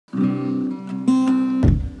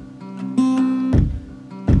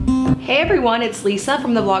Hey everyone, it's Lisa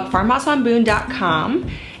from the blog farmhouseonboone.com,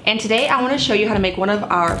 and today I want to show you how to make one of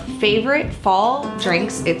our favorite fall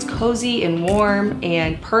drinks. It's cozy and warm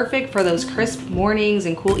and perfect for those crisp mornings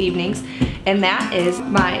and cool evenings, and that is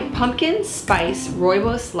my pumpkin spice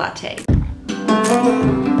Rooibos Latte.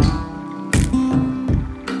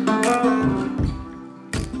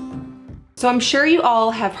 So I'm sure you all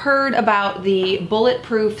have heard about the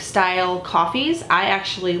bulletproof style coffees. I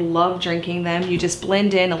actually love drinking them. You just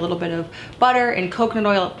blend in a little bit of butter and coconut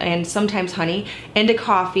oil and sometimes honey into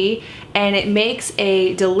coffee, and it makes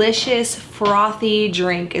a delicious frothy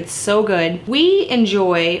drink. It's so good. We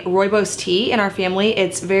enjoy Rooibos tea in our family.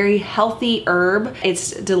 It's very healthy herb.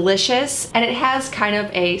 It's delicious, and it has kind of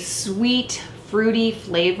a sweet, fruity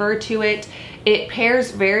flavor to it. It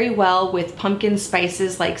pairs very well with pumpkin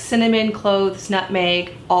spices like cinnamon, cloves,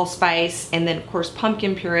 nutmeg, allspice, and then of course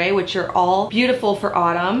pumpkin puree, which are all beautiful for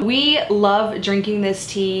autumn. We love drinking this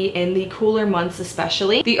tea in the cooler months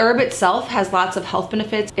especially. The herb itself has lots of health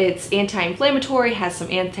benefits. It's anti-inflammatory, has some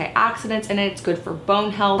antioxidants in it, it's good for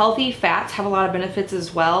bone health. Healthy fats have a lot of benefits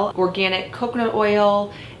as well. Organic coconut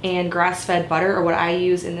oil and grass-fed butter are what I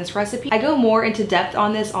use in this recipe. I go more into depth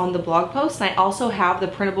on this on the blog post, and I also have the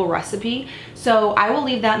printable recipe, so I will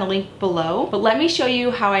leave that in the link below. But let me show you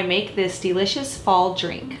how I make this delicious fall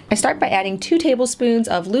drink. I start by adding 2 tablespoons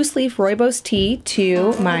of loose leaf Rooibos tea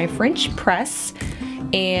to my French press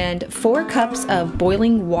and 4 cups of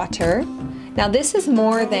boiling water. Now this is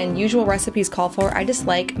more than usual recipes call for. I just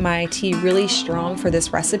like my tea really strong for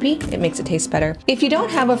this recipe. It makes it taste better. If you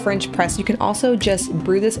don't have a French press, you can also just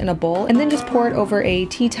brew this in a bowl and then just pour it over a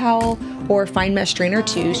tea towel or fine mesh strainer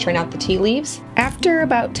to strain out the tea leaves. After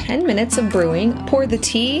about 10 minutes of brewing, pour the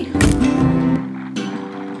tea,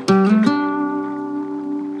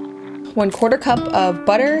 1/4 cup of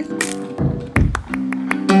butter,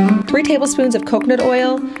 3 tablespoons of coconut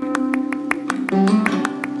oil,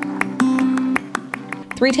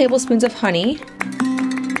 3 tablespoons of honey,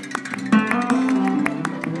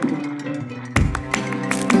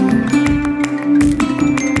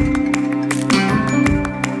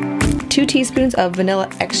 2 teaspoons of vanilla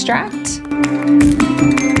extract,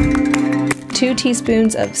 2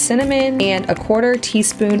 teaspoons of cinnamon, and 1/4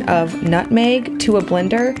 teaspoon of nutmeg to a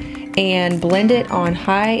blender, and blend it on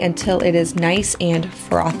high until it is nice and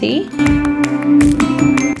frothy.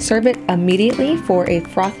 Serve it immediately for a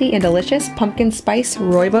frothy and delicious pumpkin spice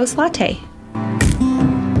Rooibos Latte.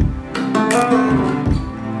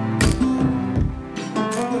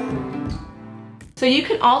 So you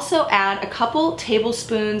can also add a couple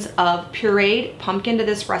tablespoons of pureed pumpkin to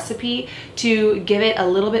this recipe to give it a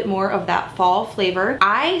little bit more of that fall flavor.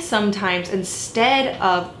 I sometimes, instead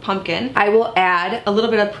of pumpkin, I will add a little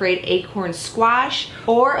bit of pureed acorn squash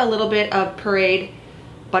or a little bit of pureed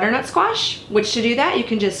butternut squash, which to do that, you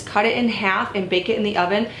can just cut it in half and bake it in the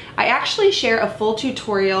oven. I actually share a full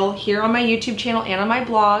tutorial here on my YouTube channel and on my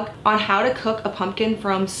blog on how to cook a pumpkin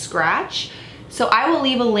from scratch. So I will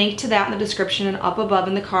leave a link to that in the description and up above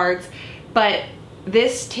in the cards. But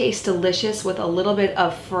this tastes delicious with a little bit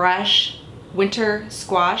of fresh winter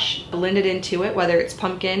squash blended into it, whether it's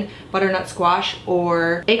pumpkin, butternut squash,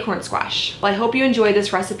 or acorn squash. Well, I hope you enjoy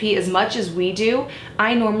this recipe as much as we do.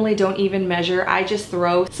 I normally don't even measure. I just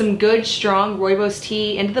throw some good strong Rooibos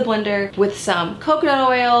tea into the blender with some coconut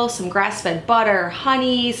oil, some grass-fed butter,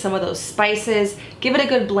 honey, some of those spices. Give it a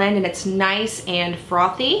good blend and it's nice and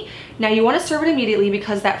frothy. Now you want to serve it immediately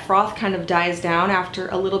because that froth kind of dies down after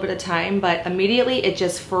a little bit of time, but immediately it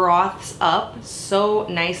just froths up so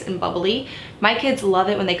nice and bubbly. My kids love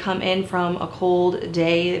it when they come in from a cold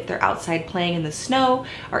day, if they're outside playing in the snow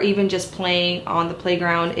or even just playing on the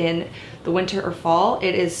playground in the winter or fall.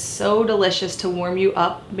 It is so delicious to warm you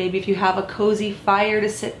up, maybe if you have a cozy fire to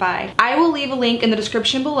sit by. I will leave a link in the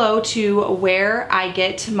description below to where I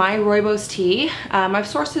get my Rooibos tea. I've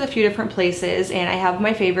sourced it a few different places and I have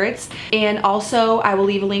my favorites. And also I will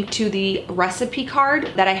leave a link to the recipe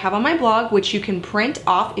card that I have on my blog, which you can print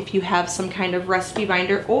off if you have some kind of recipe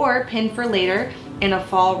binder or pin for later in a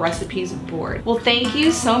fall recipes board. Well, thank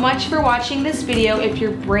you so much for watching this video. If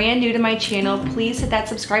you're brand new to my channel, please hit that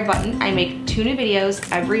subscribe button. I make 2 new videos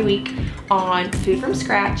every week on food from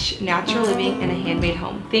scratch, natural living, and a handmade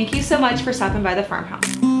home. Thank you so much for stopping by the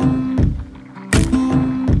farmhouse.